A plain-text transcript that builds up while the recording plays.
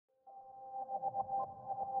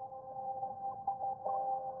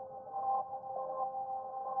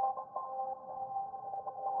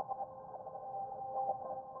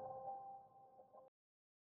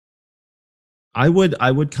I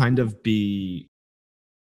would kind of be,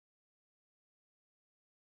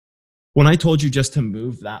 when I told you just to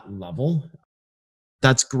move that level,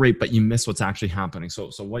 that's great, but you miss what's actually happening. So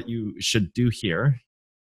what you should do here,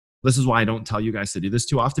 this is why I don't tell you guys to do this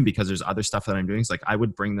too often, because there's other stuff that I'm doing. It's like I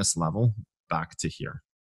would bring this level back to here.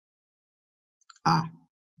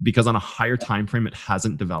 Because on a higher time frame, it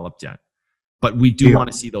hasn't developed yet. But we do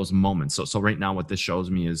want to see those moments. So right now what this shows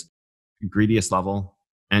me is greediest level,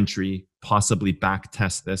 entry, possibly back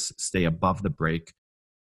test this, stay above the break.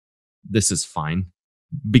 This is fine.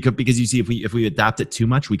 Because you see, if we adapt it too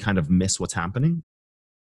much, we kind of miss what's happening.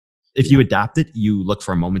 If you adapt it, you look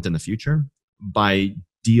for a moment in the future. By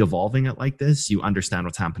de-evolving it like this, you understand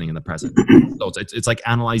what's happening in the present. So it's like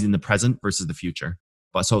analyzing the present versus the future.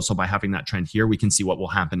 But so by having that trend here, we can see what will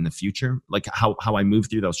happen in the future. Like how I move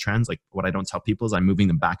through those trends. Like what I don't tell people is I'm moving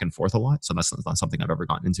them back and forth a lot. So that's not something I've ever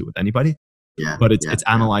gotten into with anybody. But it's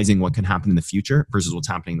analyzing what can happen in the future versus what's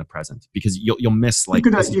happening in the present, because you'll miss like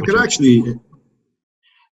you could actually.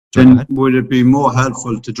 Then would it be more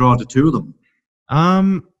helpful to draw the two of them?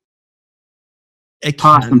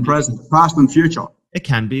 Past and present, past and future. It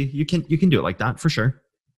can be. You can do it like that for sure.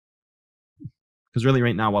 Because really,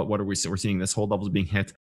 right now, what are we? We're seeing this whole level being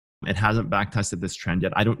hit. It hasn't back tested this trend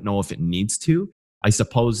yet. I don't know if it needs to. I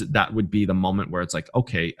suppose that would be the moment where it's like,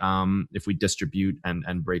 okay, if we distribute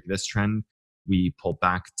and break this trend, we pull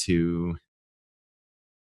back to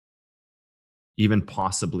even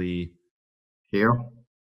possibly here.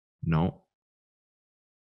 No.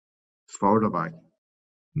 Further back.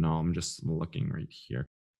 No, I'm just looking right here.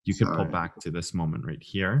 You could pull back to this moment right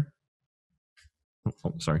here.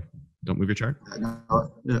 Oh, sorry. Don't move your chart.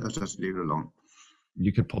 No, just leave it alone.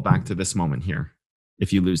 You could pull back to this moment here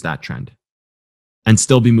if you lose that trend and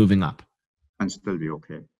still be moving up. And still be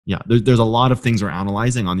okay. Yeah, there's a lot of things we're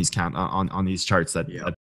analyzing on these on these charts that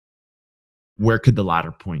where could the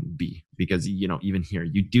latter point be? Because, even here,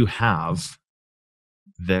 you do have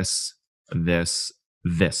this.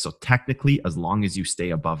 So technically, as long as you stay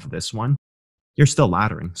above this one, you're still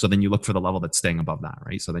laddering. So then you look for the level that's staying above that,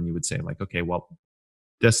 right? So then you would say like, okay, well,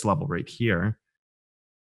 this level right here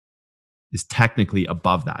is technically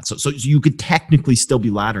above that. So you could technically still be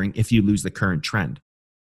laddering if you lose the current trend.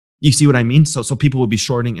 You see what I mean? So people would be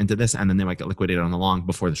shorting into this, and then they might get liquidated on the long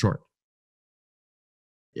before the short.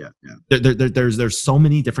 Yeah. There's so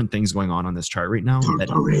many different things going on this chart right now.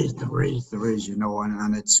 There is,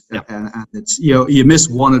 and it's and it's you miss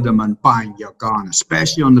one of them and bang, you're gone.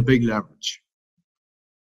 Especially on the big leverage.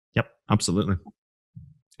 Yep, absolutely.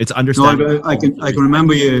 It's understandable. No, I can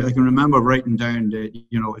remember writing down that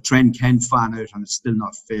a trend can fan out and it's still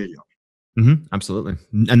not failure. Absolutely,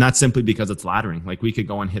 and that's simply because it's laddering. Like we could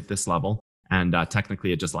go and hit this level. And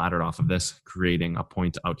technically, it just laddered off of this, creating a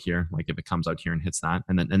point out here. Like if it comes out here and hits that,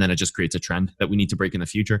 and then it just creates a trend that we need to break in the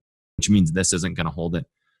future, which means this isn't going to hold it.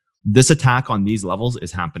 This attack on these levels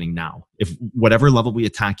is happening now. If whatever level we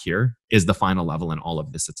attack here is the final level in all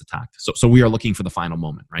of this, it's attacked. So we are looking for the final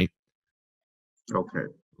moment, right? Okay.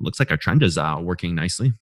 Looks like our trend is working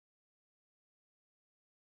nicely.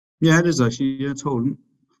 Yeah, it is actually. Yeah, it's holding.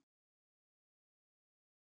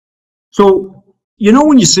 So.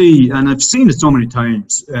 When you see, and I've seen it so many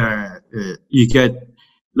times, you get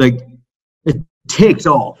like it takes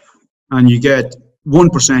off, and you get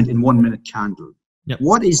 1% in 1 minute candle. Yep.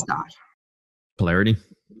 What is that? Polarity.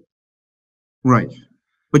 Right,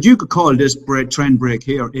 but you could call this trend break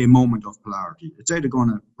here a moment of polarity. It's either going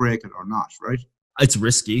to break it or not, right? It's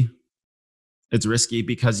risky. It's risky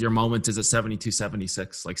because your moment is at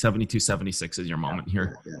 72.76. Like 72.76 is your moment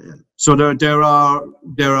here. Yeah. So there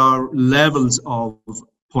are levels of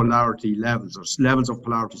polarity levels, or levels of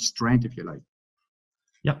polarity strength, if you like.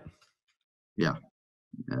 Yep. Yeah.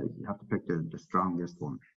 You have to pick the strongest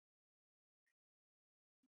one.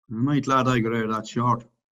 I'm glad I got out of that short.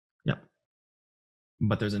 Yep.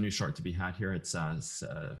 But there's a new short to be had here. It says,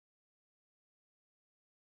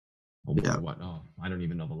 what? Oh, I don't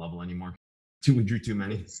even know the level anymore. We drew too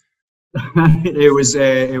many. It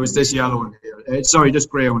was this yellow one here. Sorry, this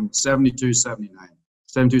gray one. 72.79,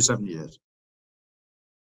 72.78.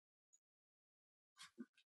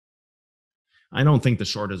 I don't think the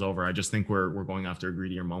short is over. I just think we're going after a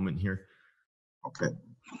greedier moment here. Okay.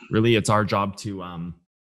 Really, it's our job to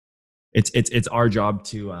it's our job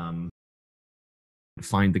to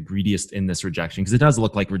find the greediest in this rejection, because it does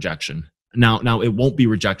look like rejection. Now it won't be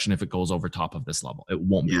rejection if it goes over top of this level. It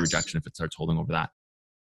won't be rejection if it starts holding over that.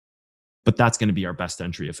 But that's going to be our best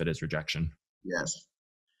entry if it is rejection. Yes.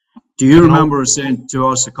 Do you remember saying to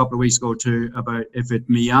us a couple of weeks ago too about if it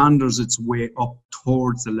meanders its way up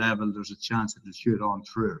towards the level, there's a chance it'll shoot on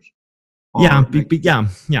through it? Yeah, or like, yeah,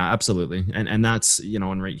 absolutely. And that's,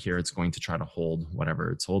 and right here, it's going to try to hold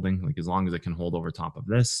whatever it's holding. Like as long as it can hold over top of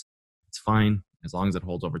this, it's fine. As long as it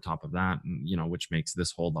holds over top of that, which makes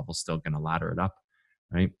this hold level still going to ladder it up,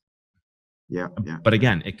 right? yeah, But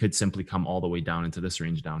again, it could simply come all the way down into this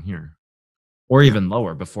range down here, or even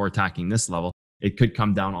lower before attacking this level. It could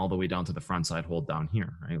come down all the way down to the front side hold down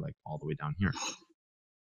here, right? Like all the way down here.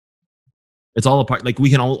 It's all a part. Like we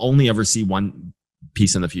can only ever see one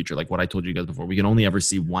piece in the future. Like what I told you guys before, we can only ever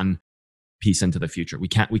see one piece into the future. We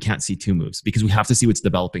can't see two moves because we have to see what's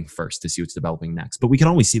developing first to see what's developing next. But we can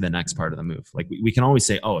always see the next part of the move. Like we can always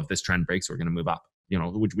say, oh, if this trend breaks, we're going to move up.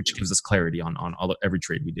 Which gives us clarity on every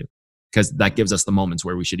trade we do, because that gives us the moments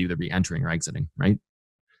where we should either be entering or exiting, right?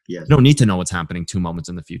 yes. We don't need to know what's happening 2 moments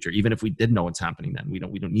in the future. Even if we did know what's happening, then we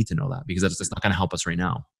don't need to know that because it's not going to help us right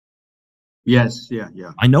now. Yes, yeah.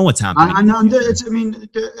 I know what's happening. And it's,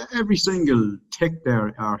 every single tick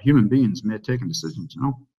there are human beings taking decisions,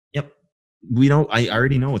 Yep. I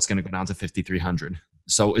already know it's going to go down to 5,300.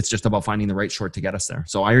 So it's just about finding the right short to get us there.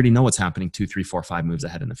 So I already know what's happening 2, 3, 4, 5 moves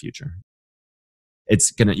ahead in the future.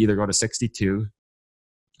 It's going to either go to 62.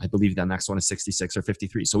 I believe the next one is 66 or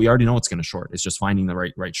 53. So we already know it's going to short. It's just finding the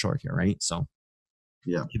right short here, right? So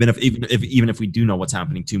yeah. Even if we do know what's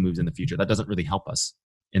happening 2 moves in the future, that doesn't really help us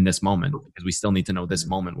in this moment because we still need to know this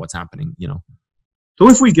moment what's happening. So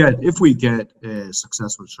if we get a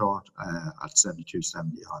successful short at 72.70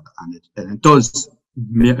 and it does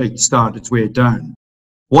start its way down,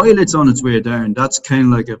 while it's on its way down, that's kind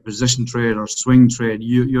of like a position trade or swing trade.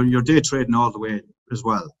 You're day trading all the way as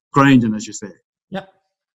well, grinding, as you say. Yep.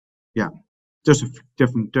 Yeah, just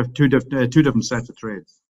two different sets of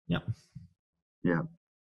trades. Yep. Yeah.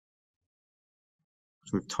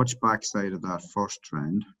 So we've touched backside of that first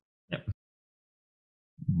trend. Yep.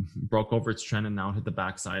 Broke over its trend and now hit the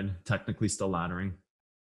backside. Technically still laddering.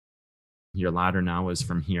 Your ladder now is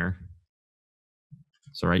from here.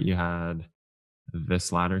 So right, you had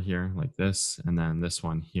this ladder here like this, and then this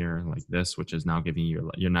one here like this, which is now giving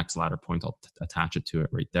you your next ladder point. I'll attach it to it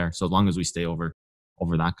right there. So as long as we stay over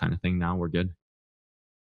that kind of thing, now we're good.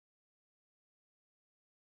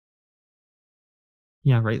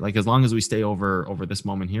 Yeah, right. Like as long as we stay over this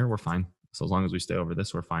moment here, we're fine. So as long as we stay over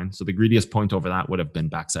this, we're fine. So the greediest point over that would have been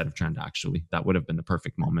backside of trend. Actually, that would have been the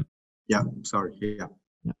perfect moment. Yeah. Sorry. Yeah.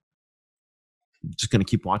 Just going to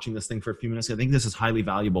keep watching this thing for a few minutes. I think this is highly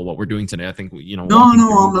valuable what we're doing today. I think No,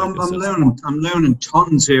 I'm learning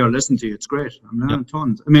tons here. Listen to you, it's great. I'm learning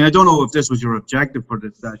tons. I don't know if this was your objective for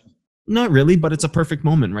this session. Not really, but it's a perfect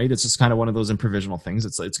moment, right? It's just kind of one of those improvisational things.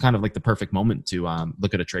 It's kind of like the perfect moment to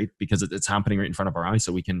look at a trade because it's happening right in front of our eyes.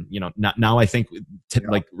 So we can, now I think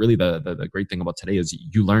like really the great thing about today is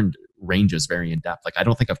you learned ranges very in depth. Like I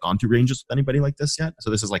don't think I've gone through ranges with anybody like this yet. So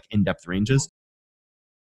this is like in-depth ranges.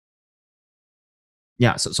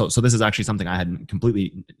 Yeah, so this is actually something I hadn't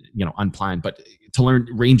completely, unplanned, but to learn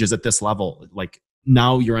ranges at this level, like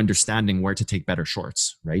now you're understanding where to take better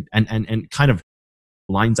shorts, right? And kind of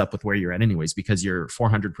lines up with where you're at anyways, because you're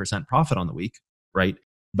 400% profit on the week, right?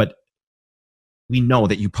 But we know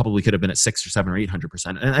that you probably could have been at 6 or 7 or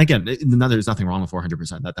 800%. And again, there's nothing wrong with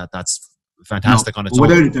 400%. That's fantastic on its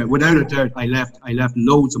own. Without a doubt, I left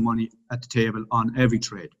loads of money at the table on every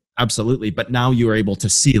trade. Absolutely, but now you are able to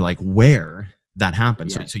see like where that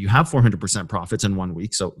happens. Yeah. So you have 400% profits in 1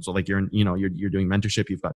 week. So like you're doing mentorship.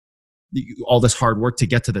 You've got all this hard work to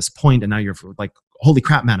get to this point, and now you're like, holy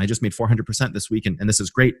crap, man! I just made 400% this week, and this is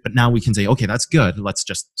great. But now we can say, okay, that's good. Let's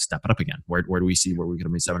just step it up again. Where do we see where we could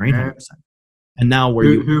have made 700 or 800%? And now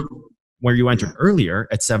where you entered earlier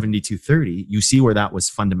at 72.30, you see where that was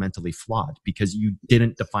fundamentally flawed because you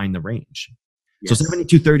didn't define the range. Yes. So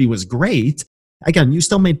 72.30 was great. Again, you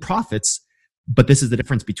still made profits. But this is the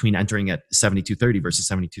difference between entering at 72.30 versus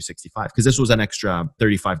 72.65, because this was an extra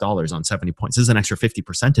 $35 on 70 points. This is an extra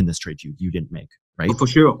 50% in this trade you didn't make, right? Oh, for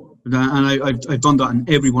sure. And I've done that in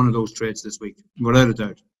every one of those trades this week, without a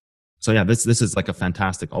doubt. So yeah, this is like a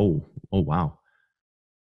fantastic, oh wow.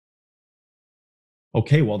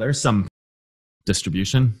 Okay, well, there's some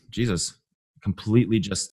distribution. Jesus, completely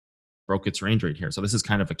just broke its range right here. So this is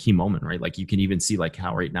kind of a key moment, right? Like you can even see like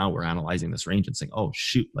how right now we're analyzing this range and saying, oh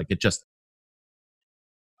shoot, like it just,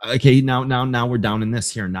 okay, now we're down in this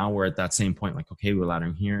here. Now we're at that same point. Like, okay, we're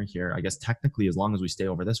laddering here. I guess technically, as long as we stay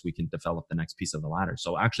over this, we can develop the next piece of the ladder.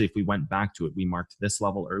 So actually, if we went back to it, we marked this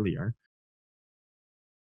level earlier.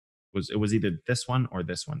 It was either this one or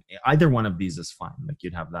this one. Either one of these is fine. Like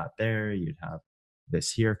you'd have that there. You'd have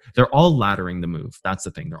this here. They're all laddering the move. That's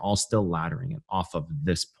the thing. They're all still laddering it off of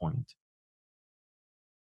this point.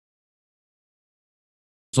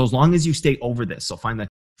 So as long as you stay over this, so find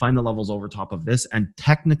the levels over top of this, and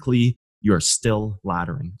technically you're still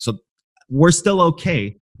laddering. So we're still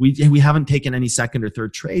okay. We haven't taken any second or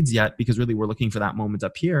third trades yet because really we're looking for that moment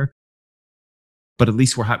up here. But at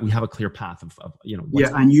least we have a clear path of yeah,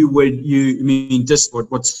 and you mean this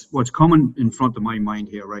what's coming in front of my mind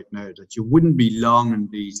here right now, that you wouldn't be long in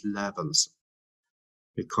these levels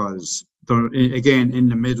because they're again in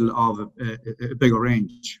the middle of a bigger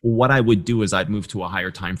range. What I would do is I'd move to a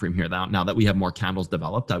higher time frame here. Now that we have more candles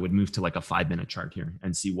developed, I would move to like a 5-minute chart here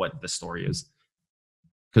and see what the story is,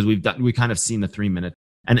 because we kind of seen the 3-minute,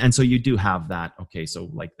 and so you do have that. Okay, so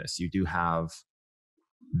like this, you do have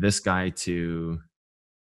this guy to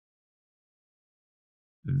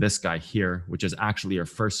this guy here, which is actually your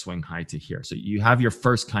first swing high to here. So you have your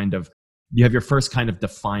first kind of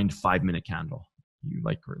defined 5-minute candle. You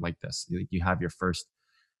like this. You have your first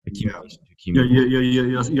accumulation.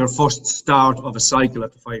 Yeah. Your first start of a cycle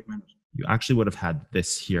at the 5 minutes. You actually would have had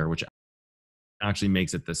this here, which actually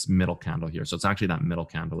makes it this middle candle here. So it's actually that middle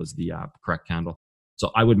candle is the correct candle.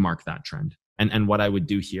 So I would mark that trend. And what I would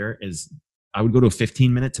do here is I would go to a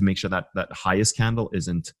 15-minute to make sure that that highest candle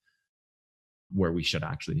isn't where we should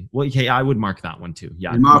actually. Well, okay, I would mark that one too.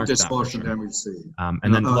 Yeah, you mark this portion, then we'll see.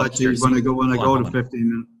 And then when I go to 15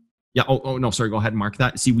 minutes. Yeah. Oh no, sorry. Go ahead and mark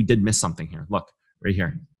that. See, we did miss something here. Look right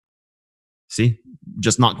here. See,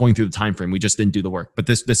 just not going through the time frame. We just didn't do the work. But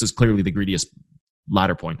this is clearly the greediest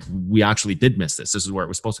ladder point. We actually did miss this. This is where it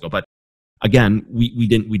was supposed to go. But again, we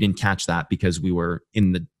didn't catch that because we were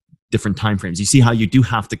in the different time frames. You see how you do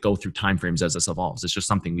have to go through time frames as this evolves. It's just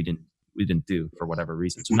something we didn't do for whatever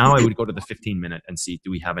reason. So now I would go to the 15-minute and see,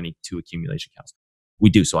 do we have any 2 accumulation counts? We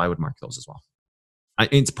do. So I would mark those as well.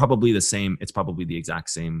 It's probably the same. It's probably the exact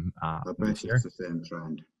same. I bet it's the same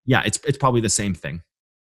trend. Yeah, it's probably the same thing.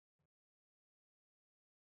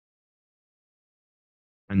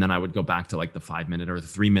 And then I would go back to like the 5-minute or the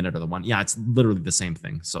 3-minute or the 1. Yeah, it's literally the same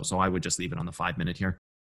thing. So I would just leave it on the 5-minute here.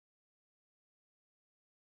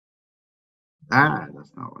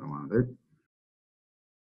 That's not what I want to do.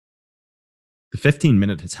 The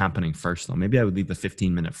 15-minute is happening first, though. Maybe I would leave the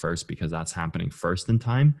 15-minute first because that's happening first in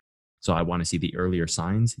time. So I want to see the earlier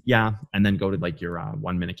signs. Yeah. And then go to like your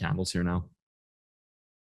 1-minute candles here now.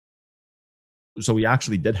 So we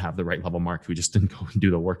actually did have the right level marked. We just didn't go and do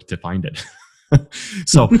the work to find it.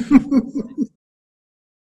 So you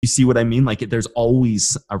see what I mean? Like there's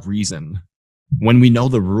always a reason. When we know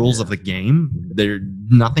the rules of the game,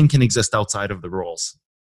 nothing can exist outside of the rules.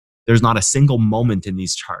 There's not a single moment in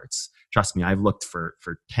these charts. Trust me, I've looked for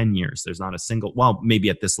 10 years. There's not a single, well, maybe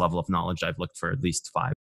at this level of knowledge, I've looked for at least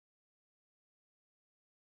 5.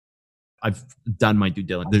 I've done my due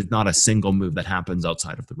diligence. There's not a single move that happens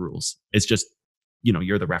outside of the rules. It's just,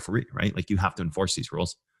 you're the referee, right? Like you have to enforce these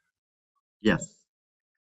rules. Yes.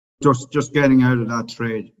 Just getting out of that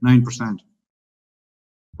trade, 9%.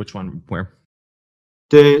 Which one? Where?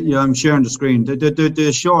 I'm sharing the screen.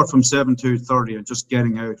 The short from 7 to 30 are just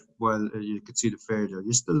getting out. Well, you could see the failure.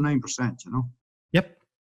 You're still 9%, Yep.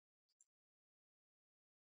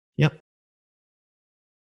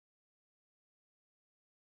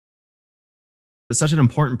 It's such an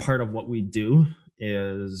important part of what we do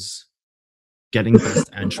is getting best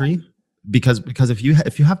entry, because if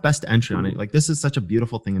you have best entry on it, like this is such a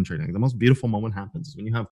beautiful thing in trading. The most beautiful moment happens is when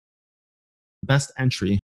you have best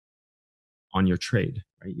entry on your trade,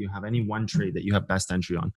 right? You have any one trade that you have best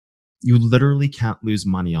entry on. You literally can't lose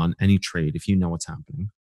money on any trade if you know what's happening.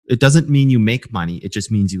 It doesn't mean you make money. It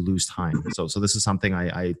just means you lose time. So this is something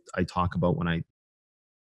I talk about when I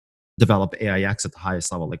develop AIX at the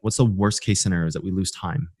highest level. Like what's the worst case scenario is that we lose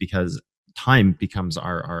time, because time becomes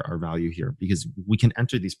our value here, because we can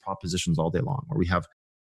enter these propositions all day long where we have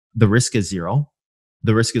the risk is 0.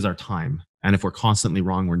 The risk is our time. And if we're constantly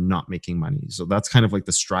wrong, we're not making money. So that's kind of like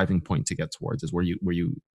the striving point to get towards, is where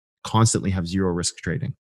you constantly have 0 risk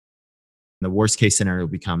trading. The worst case scenario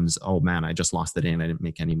becomes, oh man, I just lost the day and I didn't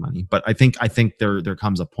make any money. But I think there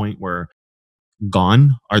comes a point where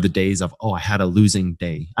gone are the days of, oh, I had a losing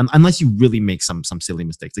day. Unless you really make some silly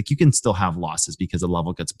mistakes. Like you can still have losses because the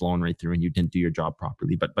level gets blown right through and you didn't do your job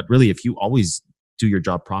properly. But really, if you always do your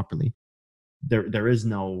job properly, there is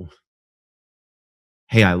no,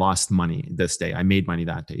 hey, I lost money this day, I made money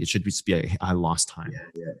that day. It should just be I lost time.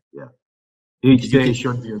 Yeah. Each day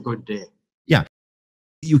should be a good day. Yeah.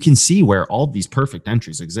 You can see where all these perfect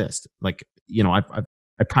entries exist. Like, I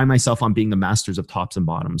pride myself on being the masters of tops and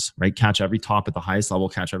bottoms, right? Catch every top at the highest level,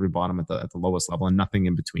 catch every bottom at the lowest level, and nothing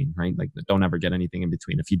in between, right? Like don't ever get anything in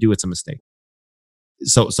between. If you do, it's a mistake.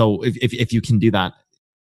 So if you can do that,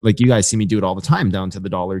 like you guys see me do it all the time down to the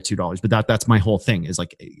 $1, $2, but that's my whole thing is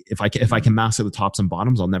like, if I can master the tops and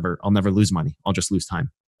bottoms, I'll never lose money. I'll just lose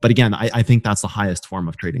time. But again, I think that's the highest form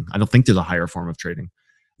of trading. I don't think there's a higher form of trading,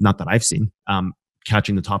 not that I've seen.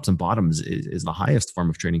 Catching the tops and bottoms is the highest form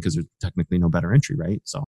of trading because there's technically no better entry, right?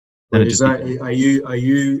 So then are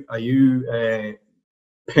you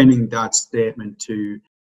pinning that statement to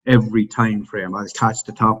every time frame? I'll catch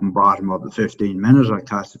the top and bottom of the 15 minutes. I'll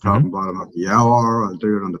catch the top and bottom of the hour. I'll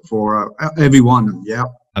do it on the 4 hour. Every one, yeah.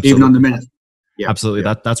 Absolutely. Even on the minute. Yeah, absolutely.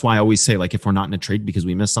 Yeah. That's why I always say, like, if we're not in a trade because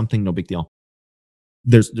we missed something, no big deal.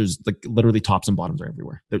 There's like literally tops and bottoms are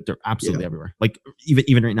everywhere. They're absolutely everywhere. Like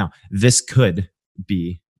even right now, this could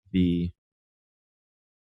be the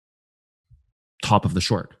top of the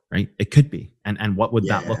short, right? It could be. And what would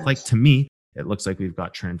that look like? To me, it looks like we've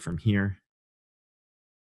got trend from here.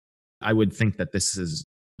 I would think that this is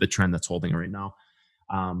the trend that's holding right now.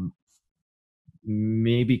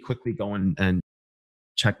 Maybe quickly go and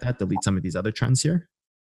check that, delete some of these other trends here.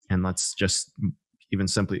 And let's just even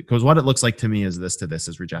simply, because what it looks like to me is this to this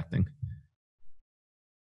is rejecting.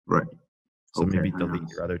 Right. So maybe delete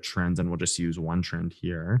your other trends and we'll just use one trend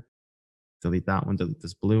here. Delete that one, delete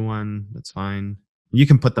this blue one. That's fine. You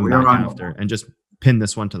can put them back after and just pin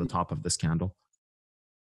this one to the top of this candle.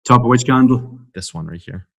 Top of which candle? This one right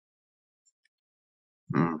here.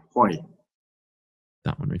 Why?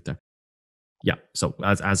 That one right there. Yeah. So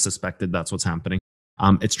as suspected, that's what's happening.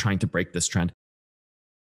 It's trying to break this trend.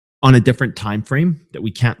 On a different time frame that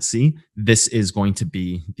we can't see, this is going to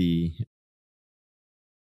be the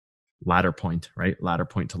ladder point, right? Ladder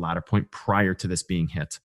point to ladder point prior to this being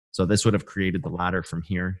hit. So this would have created the ladder from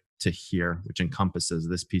here to here, which encompasses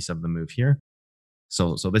this piece of the move here.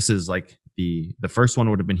 So this is like the first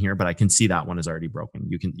one would have been here, but I can see that one is already broken.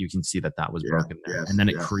 You can see that was broken there. Yes, and then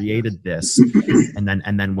it created this. and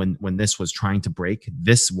then when this was trying to break,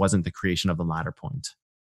 this wasn't the creation of the ladder point.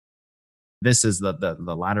 This is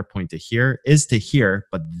the ladder point to here is to here,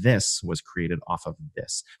 but this was created off of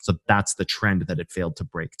this. So that's the trend that it failed to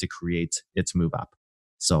break to create its move up.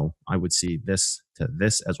 So I would see this to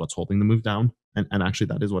this as what's holding the move down. And actually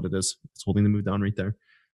that is what it is. It's holding the move down right there,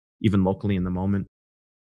 even locally in the moment.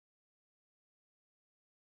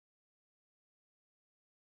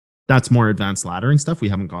 That's more advanced laddering stuff. We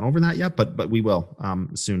haven't gone over that yet, but we will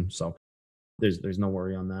soon. So there's no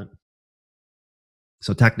worry on that.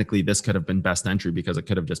 So technically, this could have been best entry because it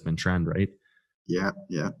could have just been trend, right? Yeah.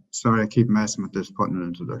 Sorry, I keep messing with this, putting it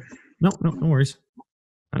into there. No worries.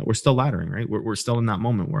 We're still laddering, right? We're still in that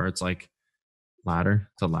moment where it's like ladder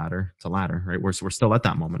to ladder to ladder, right? We're still at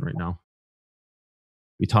that moment right now.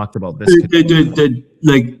 We talked about this.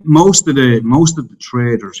 Like most of the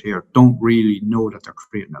traders here don't really know that they're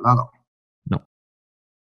creating a ladder. No.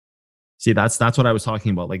 See, that's what I was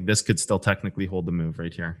talking about. Like this could still technically hold the move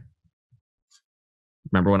right here.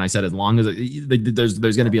 Remember when I said as long as there's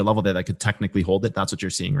going to be a level there that could technically hold it? That's what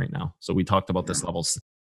you're seeing right now. So we talked about this level.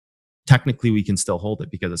 Technically, we can still hold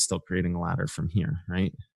it because it's still creating a ladder from here,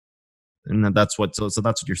 right? And that's what so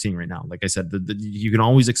that's what you're seeing right now. Like I said, you can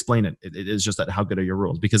always explain it. It is just that how good are your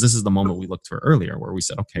rules? Because this is the moment we looked for earlier, where we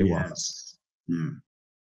said, okay,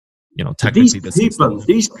 technically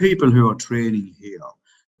these people who are trading here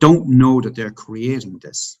don't know that they're creating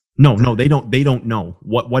this. No, they don't. They don't know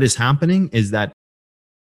what is happening. Is that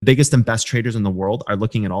biggest and best traders in the world are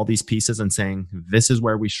looking at all these pieces and saying, this is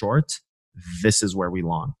where we short, this is where we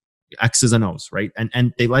long. X's and O's, right?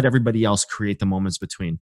 And they let everybody else create the moments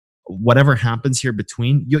between. Whatever happens here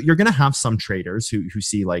between, you're going to have some traders who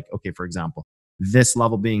see like, okay, for example, this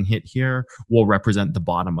level being hit here will represent the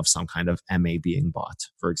bottom of some kind of MA being bought,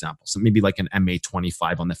 for example. So maybe like an MA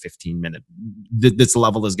 25 on the 15 minute. This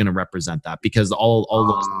level is going to represent that because all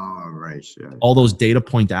those data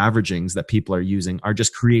point averagings that people are using are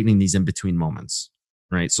just creating these in between moments,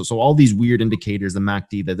 right? So all these weird indicators, the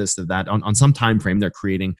MACD, the this, the that, on some time frame, they're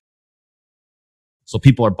creating. So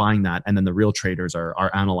people are buying that, and then the real traders are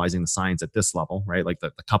analyzing the science at this level, right? Like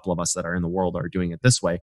the couple of us that are in the world are doing it this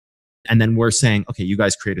way. And then we're saying, okay, you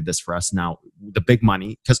guys created this for us. Now the big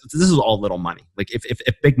money, because this is all little money. Like if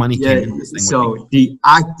big money came into this thing. So the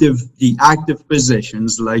active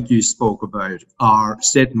positions, like you spoke about, are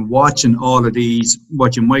sitting watching all of these,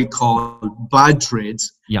 what you might call bad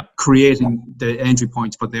trades, creating the entry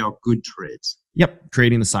points, but they are good trades. Yep,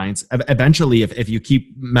 creating the science. Eventually, if you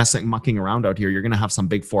keep mucking around out here, you're going to have some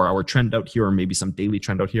big 4 hour trend out here, or maybe some daily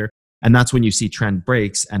trend out here. And that's when you see trend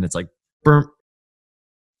breaks and it's like, burn.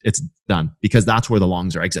 It's done, because that's where the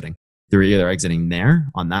longs are exiting. They're either exiting there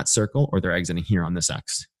on that circle or they're exiting here on this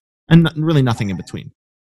X, and really nothing in between.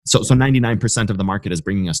 So 99% of the market is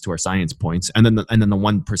bringing us to our science points, and then the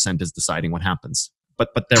 1% is deciding what happens.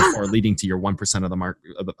 But therefore leading to your 1% of the market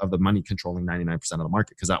of the money controlling 99% of the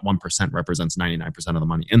market, because that 1% represents 99% of the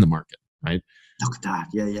money in the market, right? Look at that.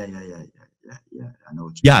 Yeah. I know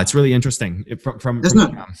what you Yeah, mean. it's really interesting from Isn't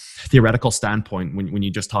it? a theoretical standpoint. When you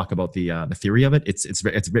just talk about the theory of it,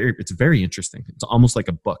 it's very interesting. It's almost like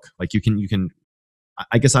a book. Like you can.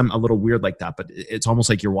 I guess I'm a little weird like that, but it's almost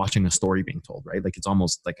like you're watching a story being told, right? Like it's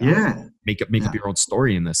almost like Yeah. make up Yeah. your own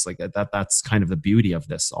story in this. Like that's kind of the beauty of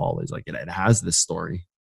this all is like it has this story.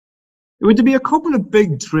 Would there be a couple of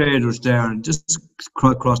big traders there, and just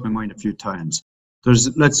crossed my mind a few times.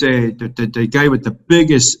 There's, let's say, the guy with the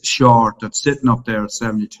biggest short that's sitting up there at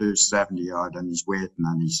 72, 70 yard, and he's waiting,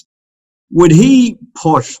 and would he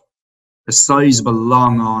put a sizable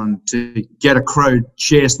long on to get a crowd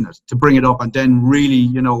chasing it, to bring it up, and then really,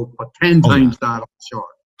 put 10 Oh yeah, times that on short?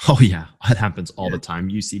 oh yeah, that happens all Yeah. the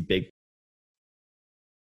time. You see big.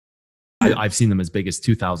 I've seen them as big as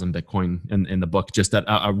 2,000 Bitcoin in the book, just at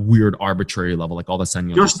a weird arbitrary level. Like all of a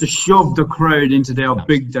sudden, Just to shove the crowd into their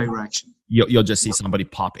big direction. You'll just see somebody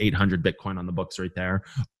pop 800 Bitcoin on the books right there,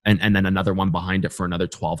 and then another one behind it for another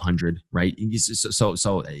 1,200, right?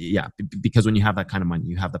 So yeah, because when you have that kind of money,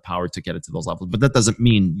 you have the power to get it to those levels. But that doesn't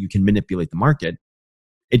mean you can manipulate the market.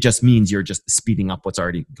 It just means you're just speeding up what's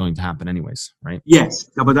already going to happen anyways, right? Yes,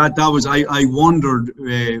 but that was, I wondered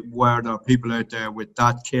where there are people out there with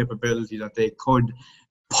that capability that they could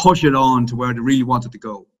push it on to where they really wanted to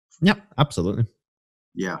go. Yeah, absolutely.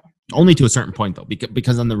 Yeah. Only to a certain point though,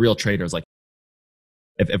 because then the real traders, like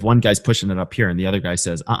if one guy's pushing it up here and the other guy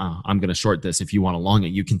says, I'm going to short this. If you want to long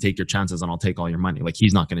it, you can take your chances and I'll take all your money. Like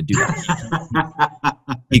he's not going to do that.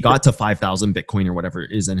 He got to 5,000 Bitcoin or whatever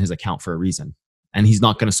is in his account for a reason. And he's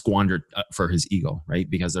not going to squander for his ego, right?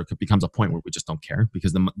 Because there becomes a point where we just don't care,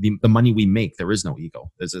 because the money we make, there is no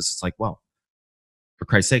ego. It's like, well, for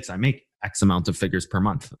Christ's sakes, I make X amount of figures per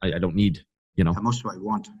month. I don't need, How much do I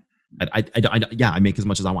want? I make as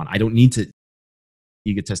much as I want. I don't need to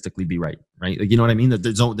egotistically be right? Like, you know what I mean?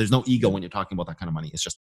 There's no ego when you're talking about that kind of money. It's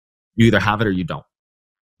just you either have it or you don't.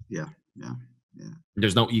 Yeah.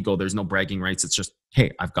 There's no ego. There's no bragging rights. It's just,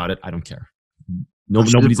 hey, I've got it. I don't care.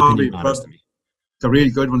 Nobody's opinion matters to me. The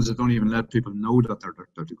really good ones that don't even let people know that they're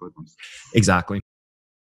the good ones. Exactly.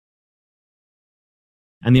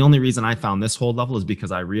 And the only reason I found this hold level is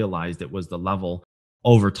because I realized it was the level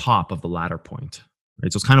over top of the ladder point.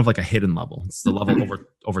 Right? So it's kind of like a hidden level. It's the level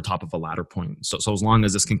over top of a ladder point. So as long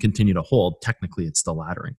as this can continue to hold, technically it's still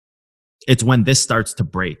laddering. It's when this starts to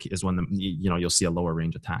break is when you'll see a lower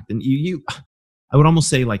range attack. And I would almost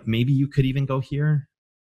say like maybe you could even go here.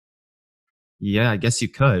 Yeah, I guess you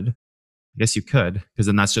could. Because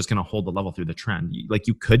then that's just going to hold the level through the trend.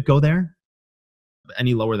 You could go there.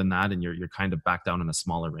 Any lower than that, and you're kind of back down in a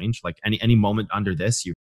smaller range. Like any moment under this,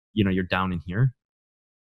 you're down in here,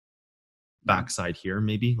 backside here,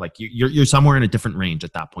 maybe. Like you're somewhere in a different range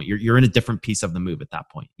at that point. You're in a different piece of the move at that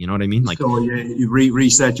point. You know what I mean? Like so you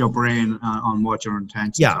reset your brain on what your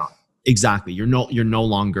intentions are. Exactly. You're no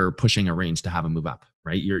longer pushing a range to have a move up,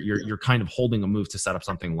 right? You're kind of holding a move to set up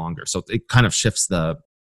something longer. So it kind of shifts the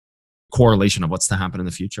correlation of what's to happen in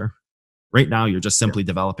the future. Right now, you're just simply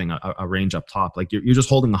developing a range up top. Like you're just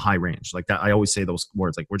holding a high range. Like that, I always say those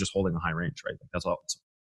words. Like we're just holding a high range, right? Like that's all.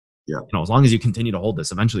 As long as you continue to hold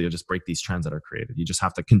this, eventually you'll just break these trends that are created. You just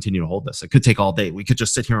have to continue to hold this. It could take all day. We could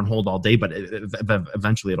just sit here and hold all day, but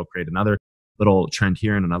eventually it'll create another little trend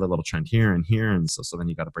here and another little trend here and here. And so then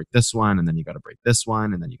you got to break this one, and then you got to break this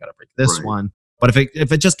one, and then you got to break this one. But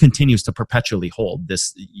if it just continues to perpetually hold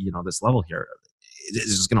this, this level here,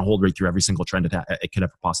 it's just going to hold right through every single trend it could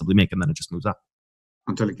ever possibly make, and then it just moves up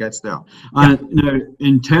until it gets there. And now,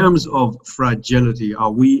 in terms of fragility,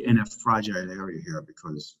 are we in a fragile area here?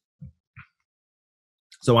 Because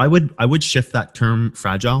so I would shift that term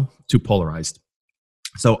fragile to polarized.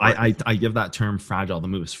 So I give that term fragile. The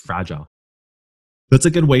move is fragile. That's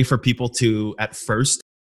a good way for people to at first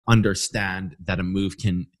understand that a move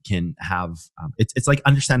can have it's like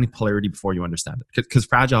understanding polarity before you understand it, because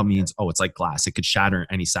fragile means it's like glass, it could shatter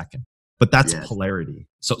any second, but that's polarity.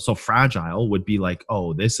 So fragile would be like,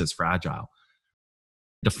 this is fragile,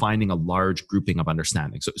 defining a large grouping of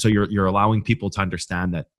understanding. So you're allowing people to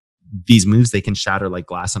understand that these moves, they can shatter like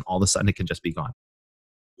glass, and all of a sudden it can just be gone.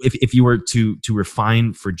 If you were to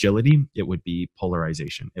refine fragility, it would be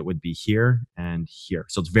polarization. It would be here and here.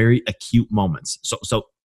 So it's very acute moments. So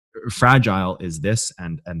fragile is this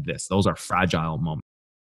and this. Those are fragile moments.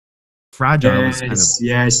 Fragile is kind of,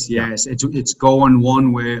 yes. It's going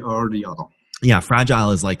one way or the other. Yeah,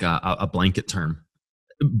 fragile is like a blanket term.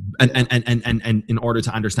 And in order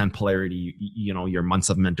to understand polarity, your months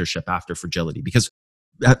of mentorship after fragility, because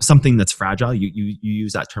something that's fragile, you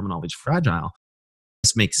use that terminology, fragile.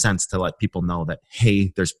 This makes sense to let people know that,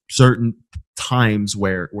 hey, there's certain times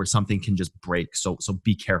where something can just break. So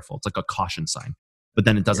be careful. It's like a caution sign. But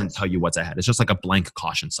then it doesn't tell you what's ahead. It's just like a blank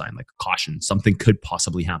caution sign, like caution, something could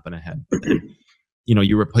possibly happen ahead. But then,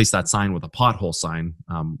 you replace that sign with a pothole sign.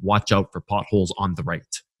 Watch out for potholes on the right.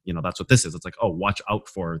 That's what this is. It's like, oh, watch out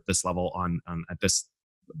for this level on at this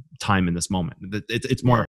time in this moment. It's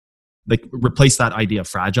more like replace that idea of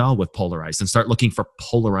fragile with polarized and start looking for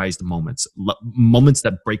polarized moments, moments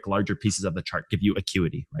that break larger pieces of the chart, give you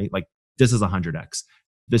acuity, right? Like this is 100x,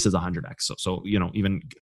 this is 100x. So even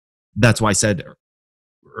that's why I said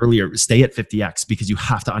earlier, stay at 50x, because you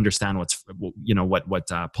have to understand what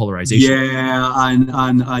polarization. I'm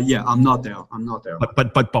not there.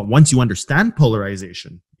 But once you understand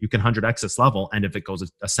polarization, you can 100x this level, and if it goes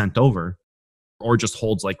a cent over, or just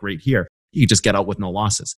holds like right here, you just get out with no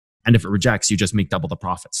losses. And if it rejects, you just make double the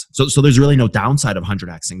profits. So there's really no downside of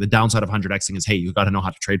 100xing. The downside of 100xing is, hey, you got to know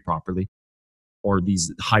how to trade properly, or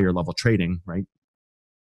these higher level trading, right?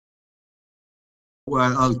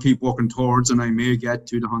 Well, I'll keep working towards, and I may get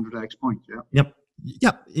to the 100x point. Yeah.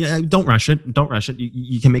 Don't rush it.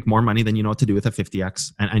 You can make more money than you know what to do with a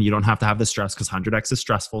 50x, and you don't have to have the stress, because 100x is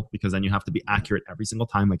stressful, because then you have to be accurate every single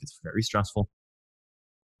time. Like, it's very stressful.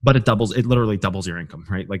 But it literally doubles your income,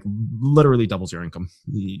 right? Like literally doubles your income.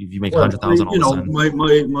 If you make 100,000 all of a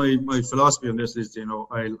sudden. My philosophy on this is,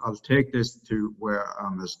 I'll take this to where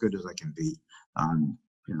I'm as good as I can be, and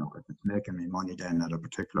if it's making me money then at a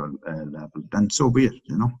particular level, then so be it.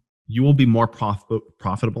 You will be more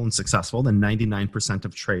profitable and successful than 99%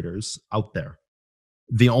 of traders out there.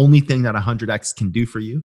 The only thing that 100x can do for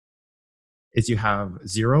you is you have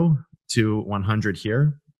 0 to 100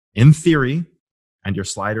 here, in theory, and your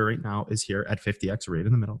slider right now is here at 50x right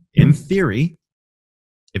in the middle. In theory,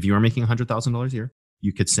 if you are making $100,000 a year,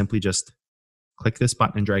 you could simply just click this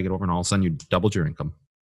button and drag it over, and all of a sudden you doubled your income.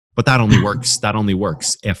 But that only works. That only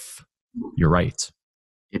works if you're right.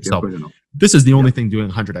 So this is the only thing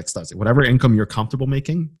doing 100x does it. Whatever income you're comfortable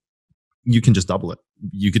making, you can just double it.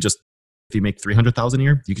 You could just, if you make 300,000 a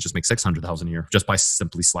year, you could just make 600,000 a year just by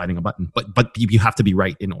simply sliding a button. But you have to be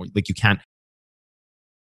right in order. Like, you can't.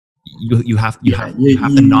 You have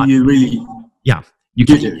to not. You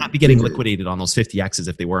can't be getting liquidated on those 50x's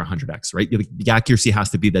if they were 100x, right? The accuracy has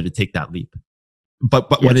to be there to take that leap.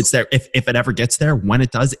 But when it's there, if it ever gets there, when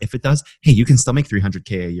it does, if it does, hey, you can still make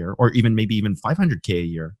 300K a year, or even 500K a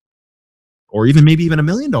year, or even $1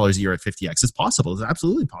 million a year at 50x. It's possible. It's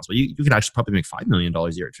absolutely possible. You could actually probably make $5 million a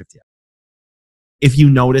year at 50x. If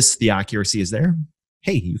you notice the accuracy is there,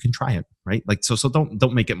 hey, you can try it, right? Like, so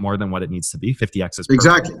don't make it more than what it needs to be. 50x is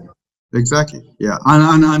perfect. Exactly. Yeah.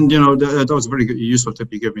 And that was a very good, useful tip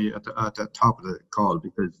you gave me at the top of the call,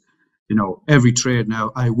 because every trade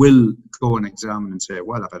now, I will go and examine and say,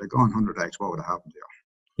 well, if I'd have gone 100x, what would have happened here?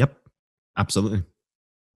 Yep, absolutely.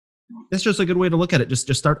 It's just a good way to look at it.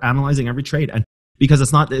 Just start analyzing every trade, and because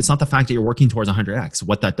it's not the fact that you're working towards 100x.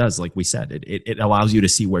 What that does, like we said, it allows you to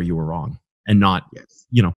see where you were wrong, and not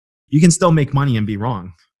you can still make money and be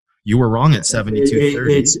wrong. You were wrong at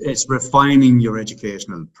 72.30. It's refining your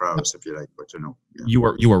educational prowess, if you like, but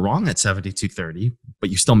you were wrong at 72.30, but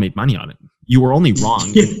you still made money on it. You were only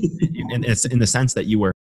wrong in the sense that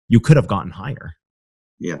you could have gotten higher.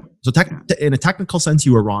 Yeah. So in a technical sense,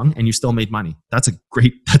 you were wrong and you still made money. That's a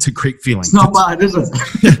great feeling. It's not bad, is it?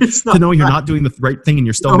 It's not to know you're not doing the right thing and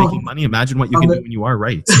you're still making money. Imagine what you can do when you are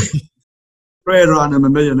right. Trader on, I'm a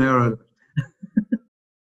millionaire.